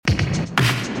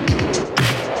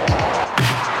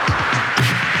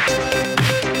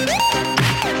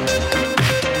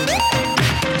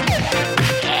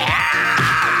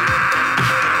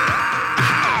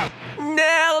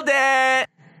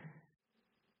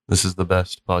This is the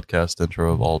best podcast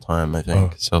intro of all time, I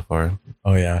think, so far.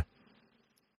 Oh, yeah.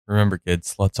 Remember,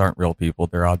 kids, sluts aren't real people.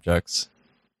 They're objects.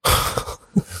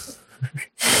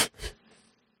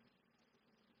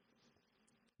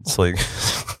 It's like,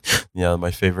 yeah,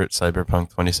 my favorite Cyberpunk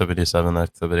 2077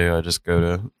 activity. I just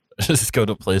go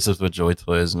to places with Joy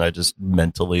Toys and I just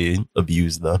mentally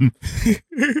abuse them.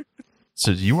 So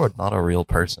you are not a real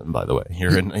person, by the way.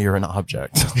 You're an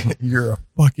object. You're a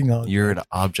fucking object. You're an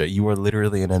object. You are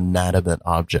literally an inanimate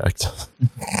object.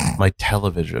 My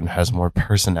television has more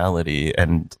personality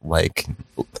and like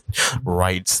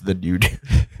rights than you do.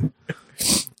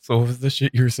 So what was the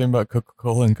shit you were saying about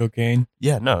Coca-Cola and cocaine?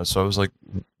 Yeah, no. So I was like,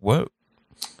 what?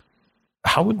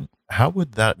 How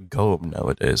would that go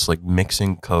nowadays? Like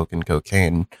mixing Coke and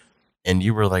cocaine. And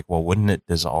you were like, well, wouldn't it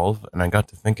dissolve? And I got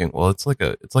to thinking, well, it's like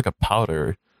a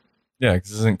powder. Yeah,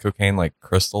 because isn't cocaine like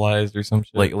crystallized or some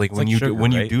shit? Like It's when you sugar,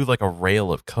 you do like a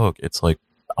rail of Coke, it's like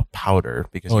a powder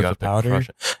because you it's have a to powder? crush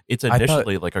it. It's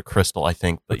initially like a crystal, I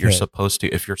think, but you're supposed to,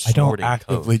 if you're I don't snorting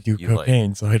actively Coke, do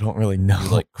cocaine, so I don't really know. You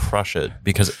like crush it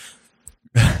because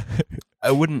I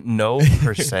wouldn't know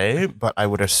per se, but I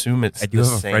would assume it's I do the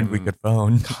have a same friend we could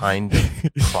phone. kind of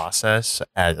process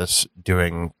as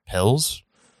doing pills.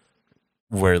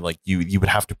 Where like you would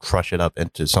have to crush it up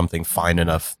into something fine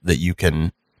enough that you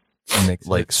can Mix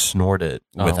like it. snort it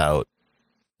without.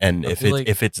 And I if feel it's like-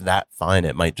 if it's that fine,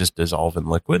 it might just dissolve in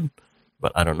liquid.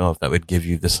 But I don't know if that would give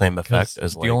you the same effect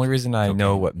as like the only reason I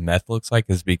know what meth looks like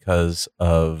is because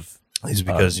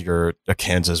you're a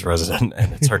Kansas resident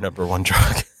and it's our number one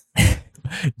drug.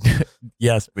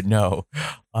 yes, but no.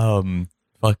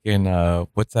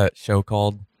 What's that show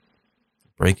called?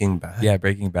 Breaking Bad. Yeah,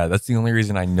 Breaking Bad. That's the only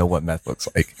reason I know what meth looks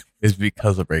like is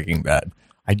because of Breaking Bad.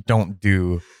 I don't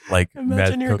do like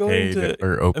meth, cocaine,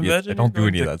 or opiates. I don't do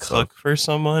any of that stuff. Cook for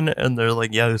someone, and they're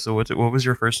like, "Yeah, so what was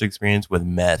your first experience with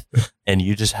meth?" And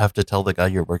you just have to tell the guy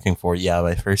you're working for, "Yeah,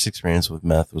 my first experience with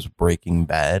meth was Breaking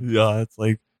Bad." Yeah, it's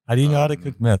like, how do you know how to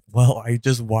cook meth? Well, I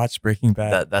just watched Breaking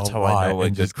Bad. That's how I know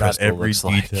what good crystal every looks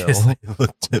detail. like. I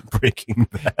looked at Breaking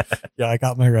Bad. Yeah, I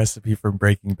got my recipe from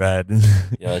Breaking Bad.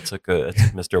 Yeah, I took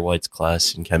Mr. White's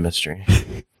class in chemistry.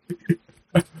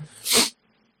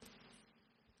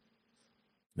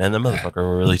 Man, that motherfucker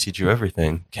will really teach you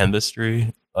everything.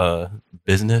 Chemistry,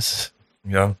 business,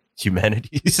 Yeah.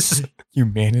 humanities.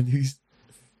 Humanities.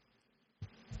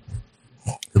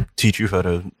 He'll teach you how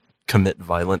to commit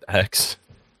violent acts.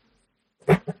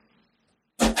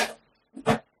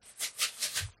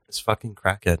 This fucking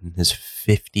crackhead and his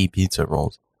 50 pizza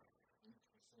rolls.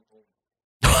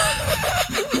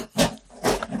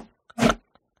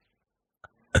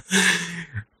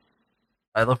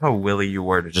 I love how willy you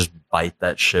were to just bite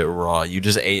that shit raw. You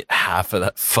just ate half of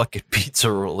that fucking pizza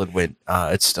roll and went,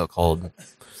 it's still cold.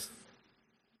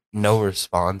 No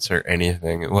response or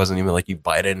anything. It wasn't even like you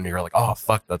bite it and you're like, oh,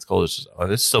 fuck, that's cold. It's just, oh,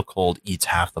 it's still cold. Eats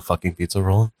half the fucking pizza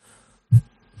roll.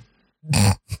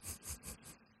 I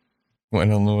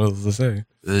don't know what else to say.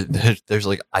 There's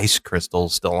like ice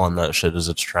crystals still on that shit as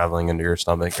it's traveling into your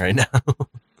stomach right now.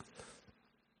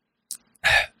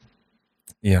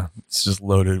 Yeah, it's just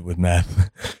loaded with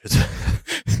meth.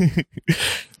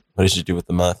 What did you do with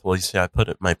the meth? Well, you see, I put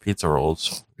it in my pizza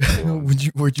rolls. Where'd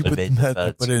you put the Evade the meth? I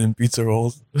feds. put it in pizza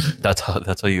rolls. That's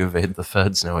how you evade the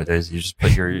feds nowadays. You just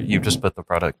put the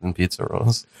product in pizza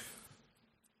rolls.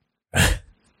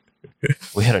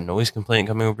 We had a noise complaint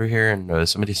coming over here, and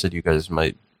somebody said you guys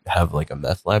might have like a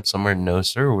meth lab somewhere. No,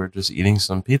 sir, we're just eating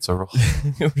some pizza rolls.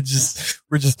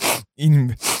 we're just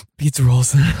eating pizza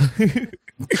rolls.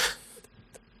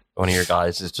 One of your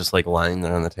guys is just like lying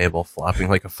there on the table, flopping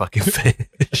like a fucking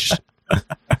fish.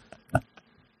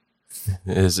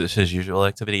 Is it his usual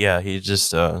activity? Yeah, he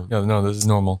just No, this is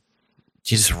normal.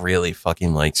 he just really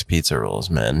fucking likes pizza rolls,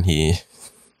 man. He's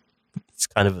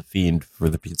kind of a fiend for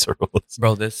the pizza rolls.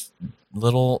 Bro, this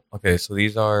little... Okay, so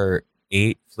these are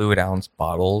 8 fluid ounce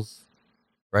bottles,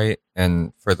 right?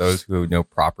 And for those who know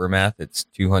proper math, it's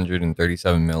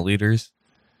 237 milliliters.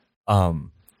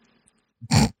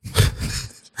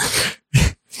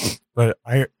 But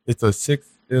it's a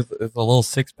little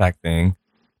 6-pack thing.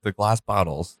 The glass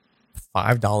bottles,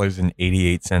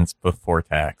 $5.88 before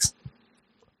tax.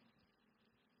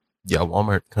 Yeah,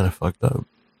 Walmart kind of fucked up.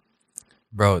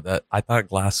 Bro, I thought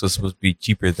glass was supposed to be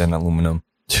cheaper than aluminum.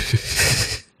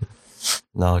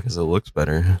 No, because it looks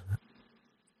better.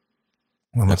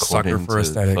 I'm a sucker for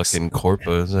aesthetics. Fucking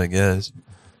corpos, I guess.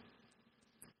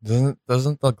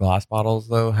 Doesn't the glass bottles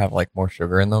though have like more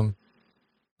sugar in them?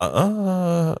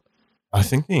 I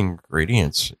think the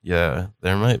ingredients, yeah,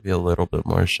 there might be a little bit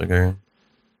more sugar.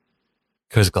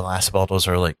 Because glass bottles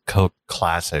are like Coke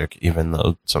Classic, even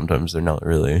though sometimes they're not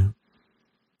really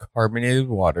Carbonated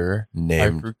water, high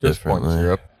named fructose corn differently.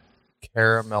 syrup,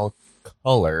 caramel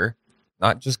color,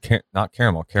 not just not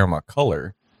caramel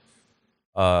color,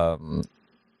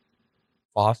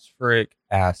 phosphoric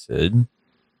acid,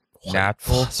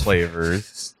 natural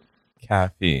flavors,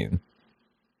 caffeine.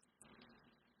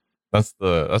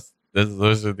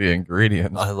 Those are the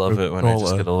ingredients. I love it when I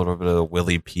just get a little bit of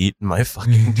Willy Pete in my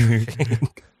fucking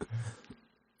drink.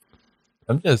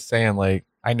 I'm just saying, like,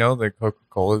 I know that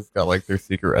Coca-Cola's got like their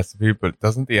secret recipe, but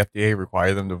doesn't the FDA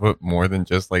require them to put more than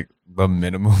just like the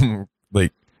minimum,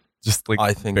 like just like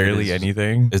I think barely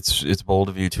anything? It's bold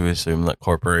of you to assume that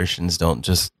corporations don't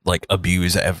just like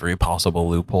abuse every possible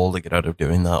loophole to get out of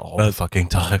doing that all the fucking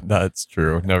time. That's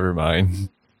true. Never mind.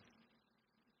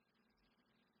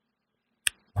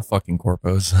 Fucking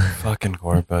corpos. Fucking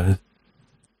corpos.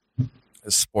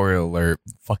 Spoiler alert.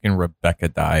 Fucking Rebecca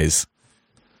dies.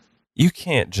 You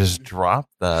can't just drop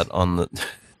that on the.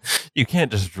 You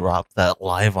can't just drop that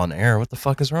live on air. What the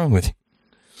fuck is wrong with you?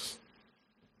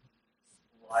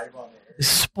 Live on air.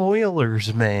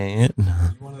 Spoilers, man. You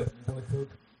want to cook?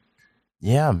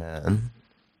 Yeah, man.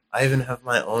 I even have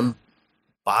my own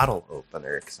bottle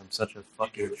opener because I'm such a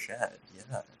fucking Chad.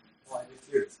 Yeah. Well, I do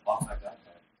too. It's on my backpack.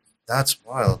 That's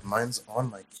wild. Mine's on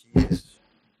my keys.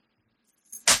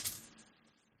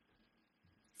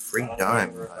 Free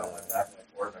dime. Free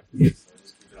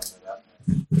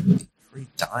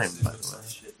dime, by the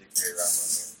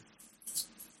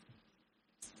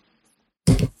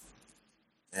way.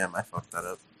 Damn, I fucked that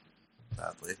up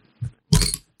badly.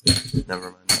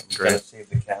 Never mind. I'm great. Gotta save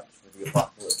the caps for the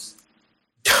apocalypse.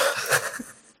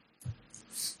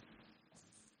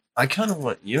 I kind of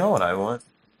want. You know what I want?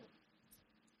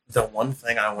 The one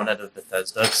thing I want out of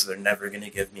Bethesda, because they're never going to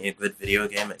give me a good video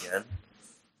game again.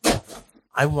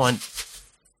 I want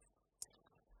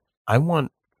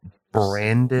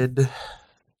branded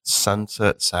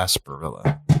Sunset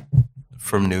Sarsaparilla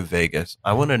from New Vegas.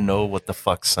 I want to know what the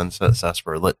fuck Sunset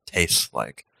Sarsaparilla tastes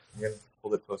like. You gotta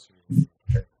hold it closer.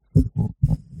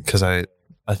 Because I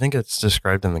think it's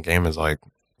described in the game as like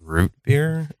root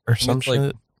beer or some shit.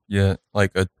 Like, yeah,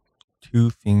 like a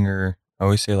 2-finger. I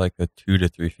always say like a 2 to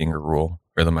 3 finger rule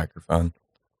for the microphone.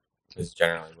 Is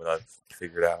generally what I've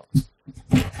figured out.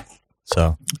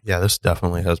 So yeah, this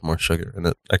definitely has more sugar in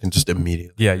it. I can just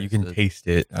immediately. yeah, you can taste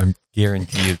it. I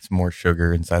guarantee it's more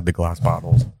sugar inside the glass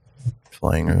bottles.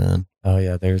 Flying around. Oh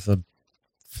yeah, there's a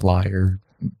flyer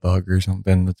bug or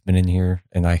something that's been in here,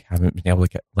 and I haven't been able to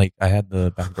get. Like, I had the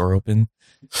back door open,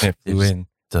 and it flew in,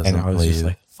 and I was just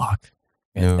like, "Fuck!"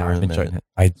 And now I've been trying it.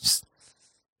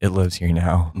 It lives here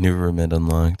now. New roommate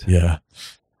unlocked. Yeah.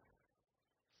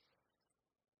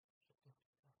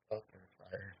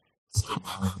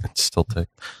 It's still tick.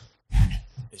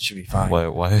 It should be fine.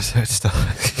 Why is that still?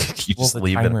 You just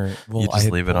leave it. You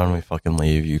just leave it on. We fucking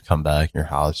leave. You come back. Your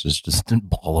house is just a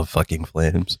ball of fucking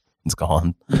flames. It's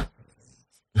gone.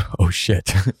 Oh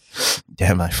shit!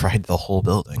 Damn! I fried the whole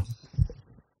building.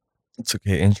 It's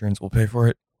okay. Insurance will pay for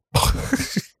it.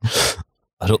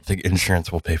 I don't think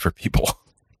insurance will pay for people.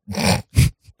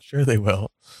 Sure they will.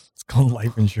 It's called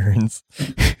life insurance.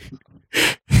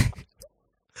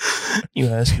 You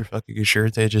ask your fucking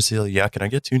insurance agency, like, yeah, can I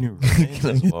get 2 new roommates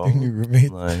as well? New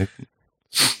roommates? Like,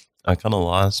 I kind of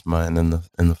lost mine in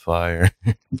the fire.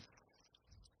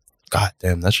 God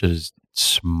damn, that shit is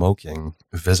smoking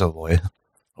visibly.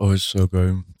 Oh, it's so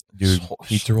good. Dude,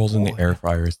 pizza rolls in the air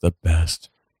fryer is the best.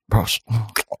 Bro,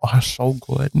 so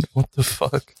good. What the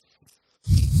fuck?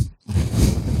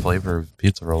 What flavor of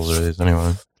pizza rolls are these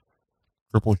anyway?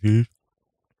 Triple cheese.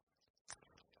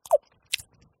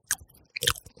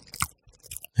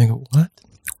 Nigga, what?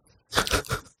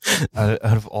 out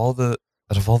of all the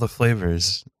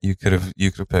flavors you could have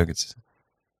picked,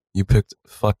 you picked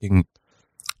fucking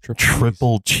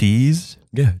triple cheese?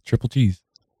 Yeah, triple cheese.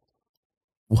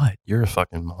 What? You're a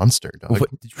fucking monster, dog. What?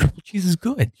 Triple cheese is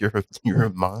good. You're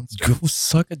a monster. Go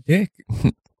suck a dick.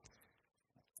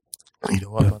 You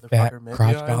know what, motherfucker? Fat Maybe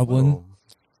crotch I goblin. will.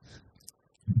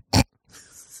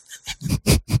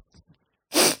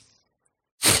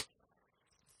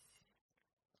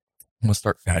 I'm gonna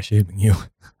start fat shaming you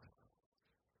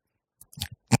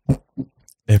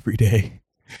every day.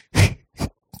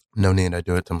 No need. I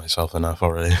do it to myself enough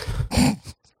already.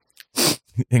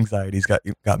 Anxiety's got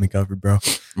me covered, bro.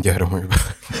 Yeah, don't worry about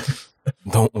it.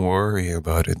 Don't worry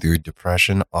about it, dude.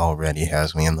 Depression already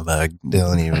has me in the bag.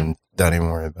 Don't even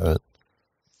worry about it.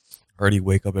 I already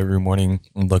wake up every morning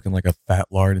looking like a fat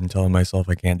lard and telling myself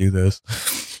I can't do this.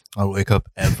 I wake up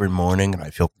every morning and I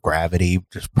feel gravity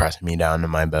just pressing me down to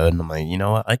my bed. And I'm like, you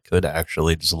know what? I could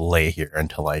actually just lay here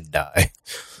until I die.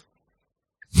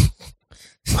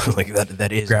 Like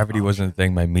that is gravity wasn't a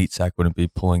thing. My meat sack wouldn't be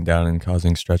pulling down and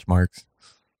causing stretch marks.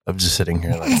 I'm just sitting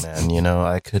here like, man, you know,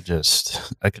 I could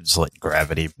just let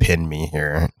gravity pin me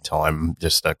here until I'm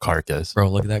just a carcass. Bro,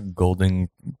 look at that golden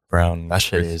brown. That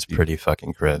shit is pretty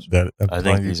fucking crisp. I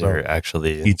think these are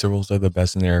actually... Pizza rolls are the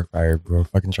best in the air fryer, bro.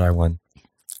 Fucking try one.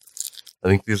 I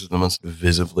think these are the most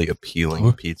visibly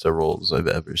appealing pizza rolls I've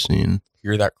ever seen.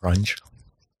 Hear that crunch?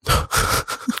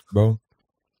 Bro.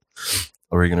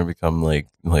 Are we gonna become like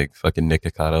fucking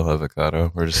Nikocado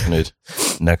Avocado? We're just gonna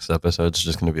next episode's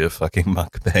just gonna be a fucking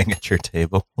mukbang at your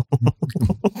table.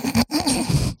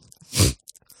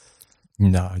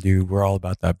 Nah, dude, we're all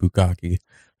about that bukkake.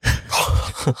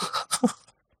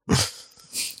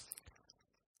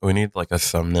 We need like a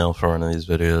thumbnail for one of these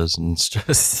videos, and it's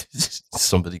just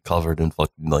somebody covered in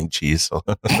fucking like cheese.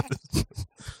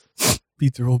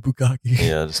 Pizza roll bukkake.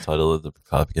 Yeah, just title it the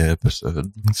bukkake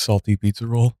episode. Salty pizza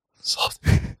roll.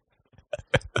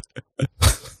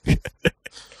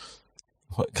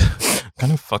 What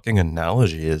kind of fucking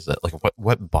analogy is that? Like,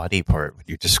 what body part would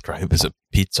you describe as a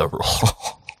pizza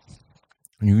roll?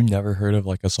 You never heard of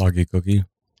like a soggy cookie?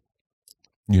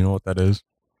 You know what that is?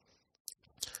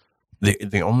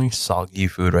 The only soggy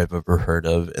food I've ever heard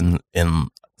of in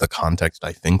the context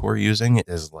I think we're using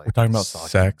is like we're talking about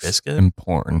sex biscuit and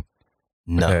porn.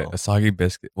 No, okay, a soggy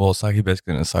biscuit. Well, a soggy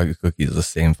biscuit and a soggy cookie is the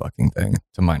same fucking thing,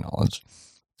 to my knowledge.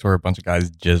 It's where a bunch of guys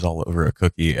jizz all over a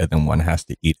cookie and then one has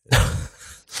to eat it.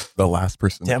 The last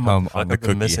person to come on the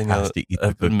cookie has to eat the cookie.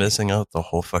 I've been missing out the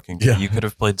whole fucking game. Yeah. You could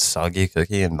have played soggy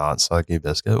cookie and not soggy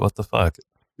biscuit. What the fuck?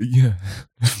 Yeah.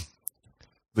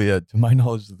 But yeah, to my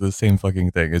knowledge, it's the same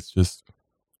fucking thing. It's just,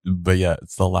 but yeah,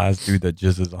 it's the last dude that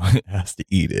jizzes on it has to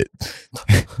eat it.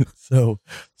 So,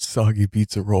 soggy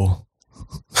pizza roll.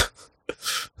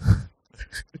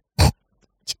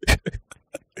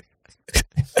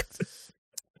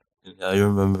 I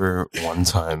remember one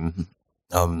time,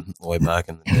 way back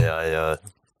in the day,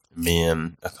 me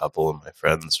and a couple of my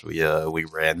friends, we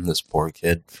ran this poor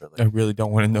kid for like... I really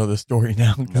don't want to know the story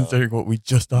now, considering what we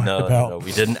just talked about. No,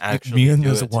 we didn't actually. Me and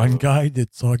this one guy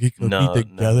did soggy cookie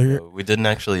together. No, we didn't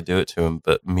actually do it to him,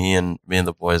 but me and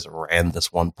the boys ran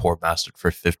this one poor bastard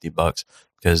for $50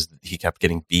 because he kept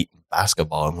getting beat in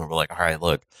basketball, and we were like, all right,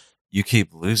 look, you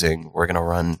keep losing, we're gonna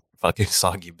run fucking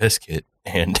soggy biscuit,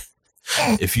 and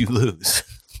if you lose,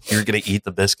 you're gonna eat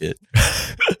the biscuit.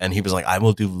 And he was like, I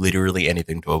will do literally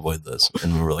anything to avoid this.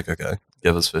 And we were like, okay,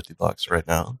 give us $50 right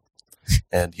now.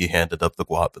 And he handed up the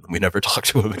guap, and we never talked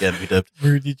to him again. We dipped.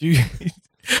 Where did you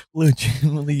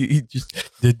legitimately, you just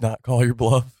did not call your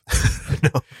bluff?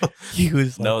 No. He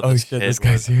was like, oh shit, this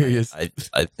guy's serious.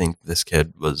 I think this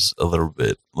kid was a little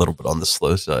bit on the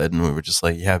slow side, and we were just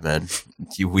like, yeah, man,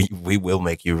 we will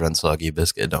make you run soggy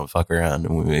biscuit. Don't fuck around.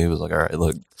 And he was like, all right,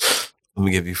 look, let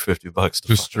me give you $50.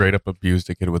 Just straight up abused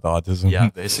a kid with autism. Yeah,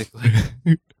 basically.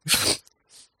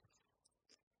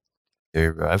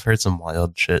 Dude, bro, I've heard some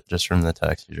wild shit just from the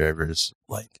taxi drivers,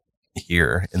 like,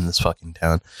 here in this fucking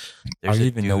town. I didn't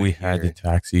even know we had a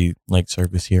taxi, like,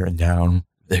 service here in town.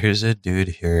 There's a dude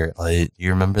here, like,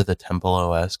 you remember the Temple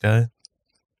OS guy?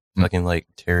 Fucking, like,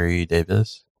 Terry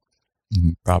Davis?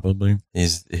 Probably.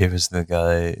 He was the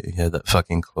guy, he had that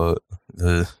fucking quote,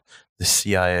 the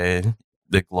CIA...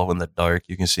 They glow in the dark.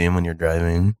 You can see him when you're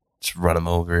driving. Just run him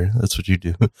over. That's what you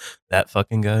do. That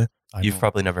fucking guy. You've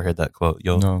probably never heard that quote.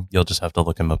 You'll just have to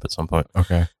look him up at some point.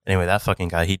 Okay. Anyway, that fucking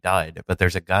guy, he died. But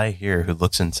there's a guy here who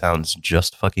looks and sounds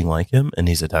just fucking like him, and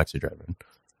he's a taxi driver.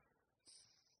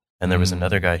 And there was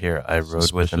another guy here. I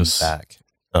rode with him back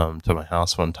to my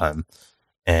house one time,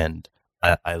 and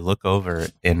I look over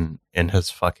in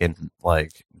his fucking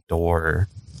like door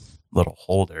little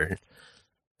holder.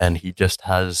 And he just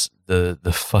has the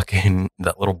fucking,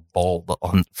 that little bulb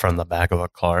on from the back of a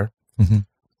car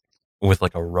with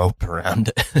like a rope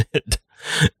around it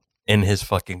in his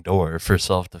fucking door for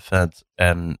self-defense.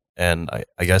 And I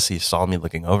guess he saw me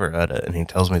looking over at it, and he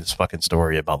tells me this fucking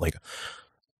story about like,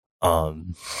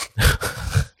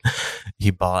 he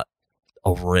bought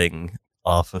a ring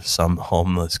off of some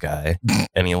homeless guy,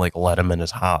 and he like let him in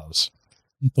his house.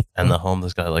 And the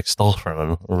homeless guy like stole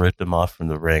from him, ripped him off from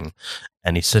the ring,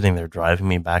 and he's sitting there driving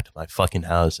me back to my fucking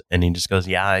house, and he just goes,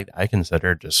 yeah, I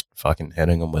consider just fucking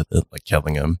hitting him with it, like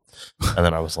killing him. And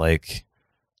then I was like,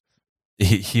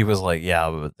 he was like,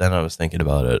 yeah, but then I was thinking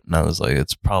about it, and I was like,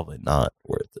 it's probably not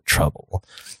worth the trouble.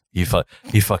 He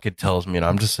fucking tells me, and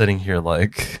I'm just sitting here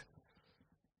like,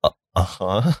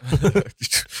 okay.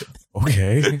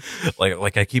 okay.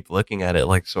 like I keep looking at it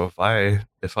like, so if I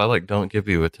like don't give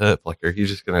you a tip, like, are you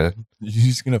just gonna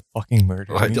fucking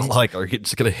murder me? Like, are you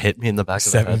just gonna hit me in the back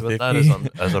of the head with that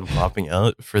as I'm popping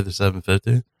out for the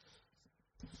 750?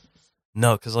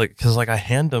 No, because I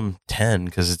hand them 10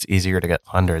 because it's easier to get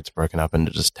hundreds broken up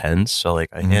into just tens. So like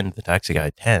I hand the taxi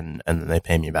guy 10 and then they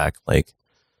pay me back like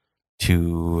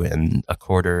 2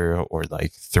 1/4 or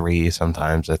like 3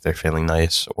 sometimes if they're feeling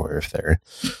nice or if they're,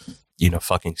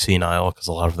 fucking senile because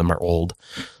a lot of them are old.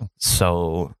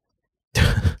 So,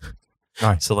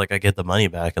 nice. So like I get the money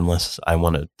back unless I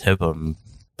want to tip them.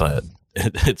 But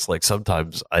it's like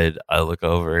sometimes I look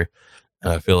over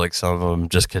and I feel like some of them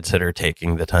just consider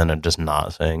taking the 10 and just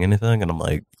not saying anything. And I'm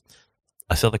like,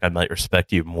 I feel like I might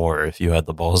respect you more if you had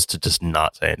the balls to just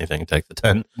not say anything and take the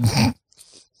 10.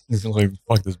 It's like,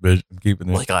 fuck this bitch, I'm keeping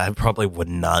it. Like, I probably would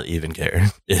not even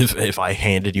care if I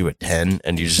handed you a 10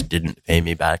 and you just didn't pay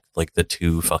me back like the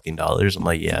 $2 fucking dollars. I'm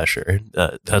like, yeah, sure,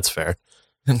 that's fair.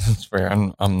 That's fair.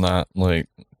 I'm not like,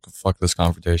 fuck this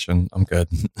confrontation. I'm good.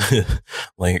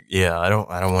 Like, yeah, I don't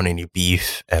want any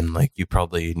beef, and like you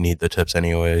probably need the tips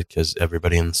anyway because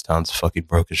everybody in this town's fucking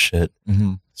broke as shit.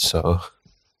 Mm-hmm. So.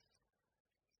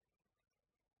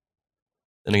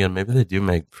 Then again, maybe they do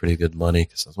make pretty good money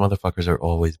because those motherfuckers are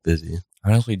always busy.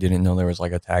 I honestly didn't know there was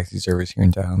like a taxi service here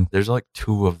in town. There's like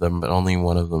 2 of them, but only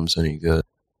one of them's any good.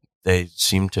 They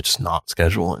seem to just not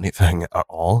schedule anything at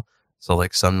all. So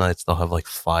like some nights they'll have like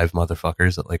 5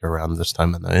 motherfuckers at like around this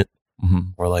time of night,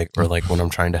 or like when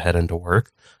I'm trying to head into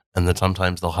work, and then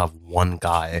sometimes they'll have one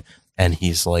guy and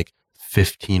he's like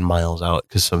 15 miles out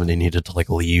because somebody needed to like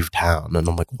leave town, and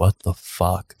I'm like, what the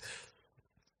fuck?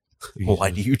 Jesus. Why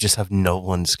do you just have no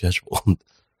one scheduled?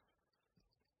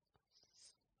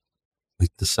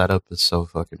 Like, the setup is so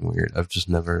fucking weird. I've just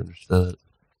never understood it.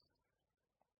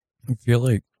 I feel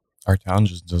like our town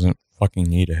just doesn't fucking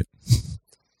need it.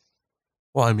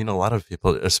 Well, I mean, a lot of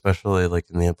people, especially like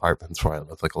in the apartments where I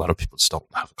live, like a lot of people just don't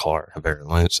have a car,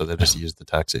 apparently, so they just use the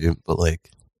taxi. But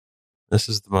like, this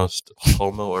is the most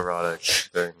homoerotic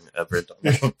thing ever done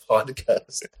on a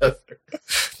podcast ever.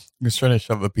 I was trying to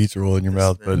shove a pizza roll in your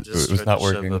mouth, but it was not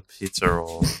working. Shove a pizza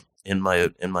roll in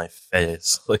my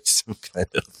face, like some kind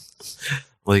of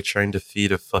like trying to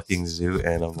feed a fucking zoo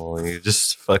animal, and you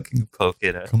just fucking poke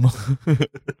it out. Come on,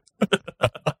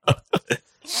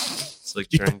 it's like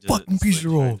trying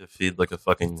to feed like a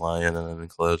fucking lion in an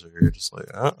enclosure. You're just like,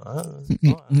 come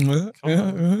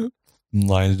on.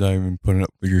 Lion's not even putting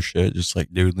up with your shit. Just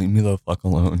like, dude, leave me the fuck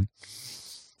alone.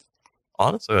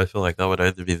 Honestly, I feel like that would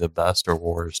either be the best or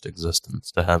worst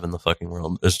existence to have in the fucking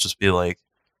world. It's just be like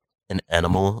an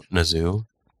animal in a zoo.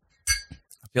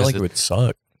 I feel like it would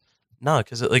suck. No,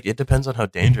 because it depends on how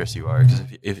dangerous you are. Because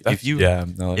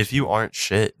if you aren't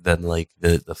shit, then like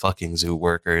the fucking zoo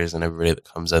workers and everybody that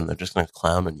comes in, they're just gonna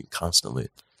clown on you constantly.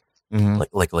 Mm-hmm.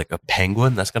 Like a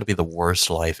penguin, that's gotta be the worst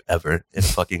life ever in a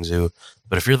fucking zoo.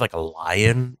 But if you're like a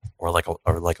lion or like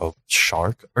a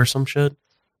shark or some shit,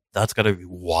 that's gotta be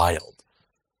wild.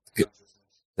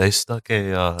 They stuck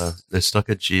a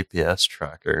GPS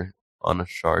tracker on a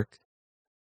shark,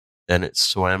 and it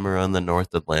swam around the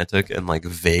North Atlantic and like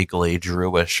vaguely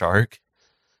drew a shark.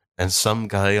 And some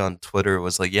guy on Twitter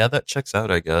was like, "Yeah, that checks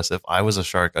out. I guess if I was a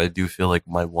shark, I do feel like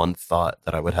my one thought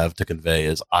that I would have to convey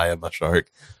is I am a shark.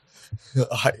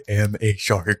 I am a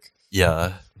shark."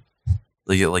 Yeah,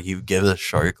 like you give a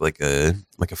shark like a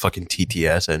fucking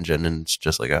TTS engine, and it's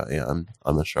just like, oh, yeah,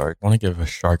 I'm a shark. I want to give a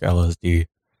shark LSD.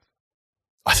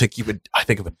 I think it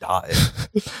would die.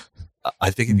 I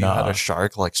think if you had a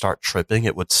shark like start tripping,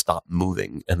 it would stop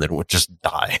moving and then it would just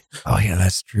die. Oh yeah,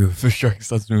 that's true. If a shark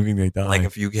stops moving, they die. Like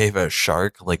if you gave a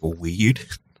shark like weed,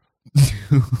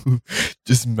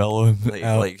 just mellow him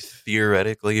out. Like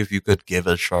theoretically, if you could give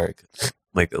a shark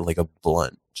like a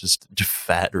blunt, just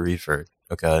fat reefer,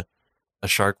 okay, a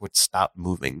shark would stop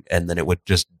moving and then it would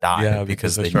just die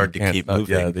because they need to keep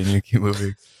moving. Yeah, they need to keep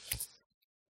moving.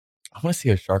 I want to see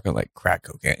a shark on like crack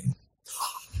cocaine.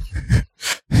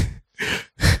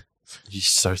 He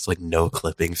starts like no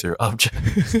clipping through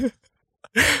objects.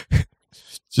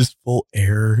 Just full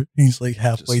air. He's like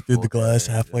halfway through the glass,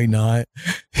 halfway not.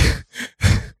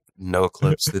 No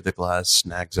clips through the glass,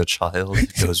 snags a child,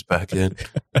 goes back in.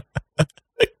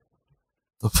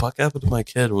 The fuck happened to my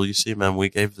kid? Well, you see, man, we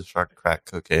gave the shark crack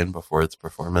cocaine before its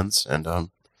performance, and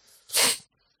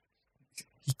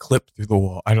he clipped through the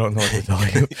wall. I don't know what to tell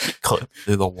you. Clipped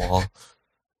through the wall.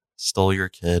 Stole your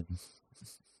kid.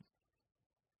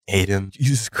 Ate him.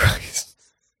 Jesus Christ.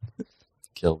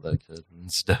 Killed that kid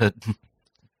instead.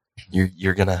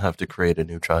 You're gonna have to create a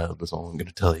new child. That's all I'm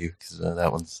gonna tell you, because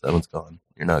that one's gone.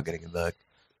 You're not getting it back.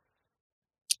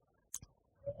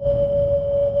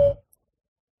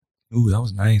 Ooh, that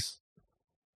was nice.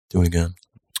 Do it again.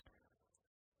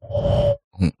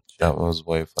 That was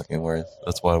way fucking worse.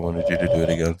 That's why I wanted you to do it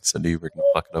again, because I knew you were going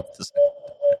to fuck it up this time.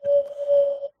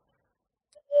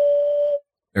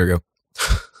 There we go.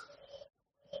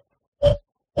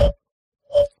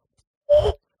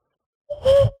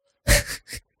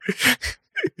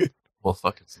 Well,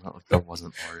 fuck, it's not like there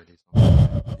wasn't already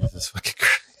something. Jesus fucking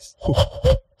Christ.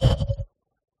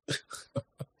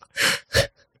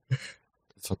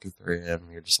 It's fucking 3 a.m.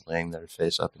 You're just laying there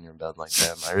face up in your bed like,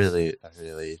 damn, I really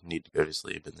need to go to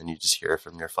sleep. And then you just hear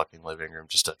from your fucking living room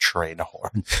just a train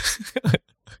horn.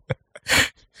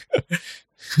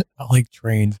 I like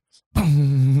trains.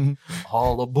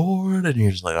 All aboard. And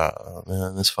you're just like, oh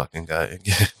man, this fucking guy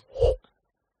again.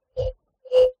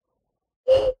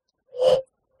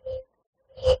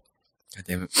 God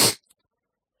damn it.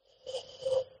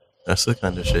 That's the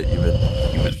kind of shit you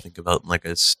would think about in like a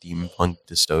steampunk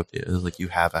dystopia. It's like you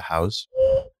have a house,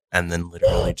 and then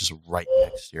literally just right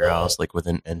next to your house, like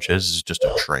within inches, is just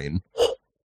a train.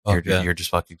 Oh, You're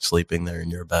just fucking sleeping there in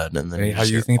your bed, and then hey, how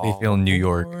do you think they feel in New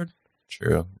York?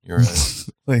 True, you're right.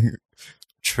 Like,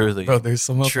 truly, bro, there's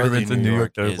some apartments in New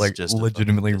York that are like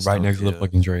legitimately right next to the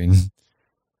fucking train.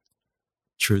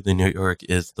 Truly, New York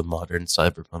is the modern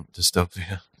cyberpunk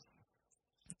dystopia.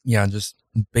 Yeah, just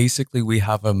basically we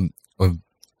have a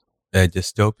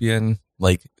dystopian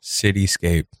like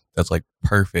cityscape that's like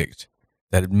perfect.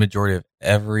 That majority of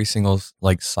every single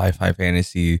like sci-fi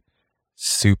fantasy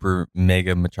super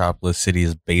mega metropolis city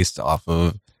is based off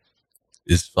of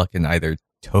is fucking either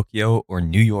Tokyo or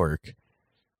New York.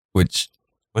 Which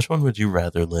one would you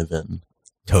rather live in?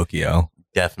 Tokyo.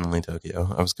 Definitely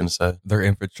Tokyo. I was going to say their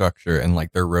infrastructure and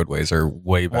like their roadways are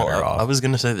way better off. I was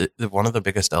going to say that one of the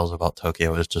biggest L's about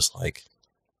Tokyo is just like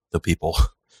the people.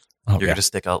 You're going to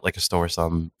stick out like a sore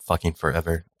thumb fucking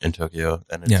forever in Tokyo,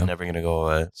 and it's never going to go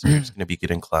away. So you're just going to be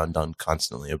getting clowned on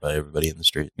constantly by everybody in the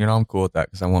street. You know, I'm cool with that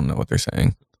because I won't know what they're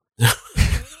saying.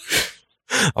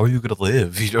 How are you going to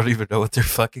live? You don't even know what they're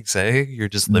fucking saying? You're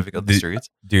just living on the streets?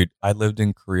 Dude, I lived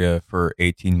in Korea for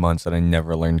 18 months and I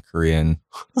never learned Korean.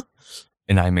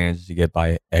 And I managed to get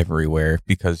by everywhere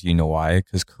because you know why?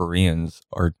 Because Koreans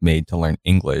are made to learn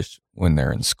English when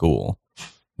they're in school.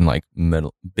 And like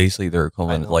basically their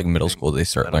equivalent of like middle school, they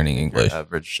start learning English. The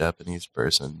average Japanese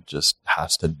person just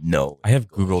has to know. I have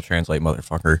Google Translate,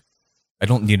 motherfucker. I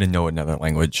don't need to know another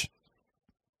language.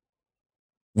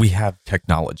 We have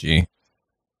technology.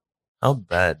 How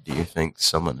bad do you think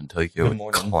someone in Tokyo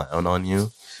would clown on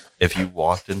you if you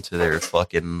walked into their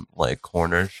fucking like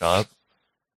corner shop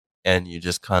and you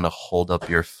just kind of hold up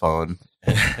your phone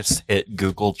and just hit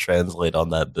Google Translate on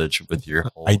that bitch with your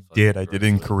whole... I did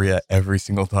in Korea every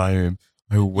single time.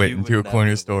 I went into a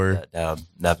corner store. That down.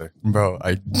 Never. Bro,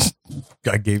 I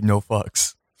gave no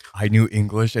fucks. I knew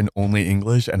English and only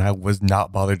English, and I was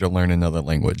not bothered to learn another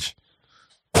language.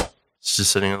 It's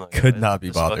just sitting there like... Could not be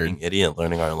bothered. Fucking idiot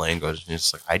learning our language. And you're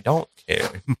just like, I don't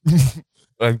care.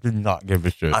 I did not give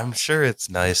a shit. I'm sure it's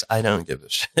nice. I don't give a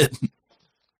shit.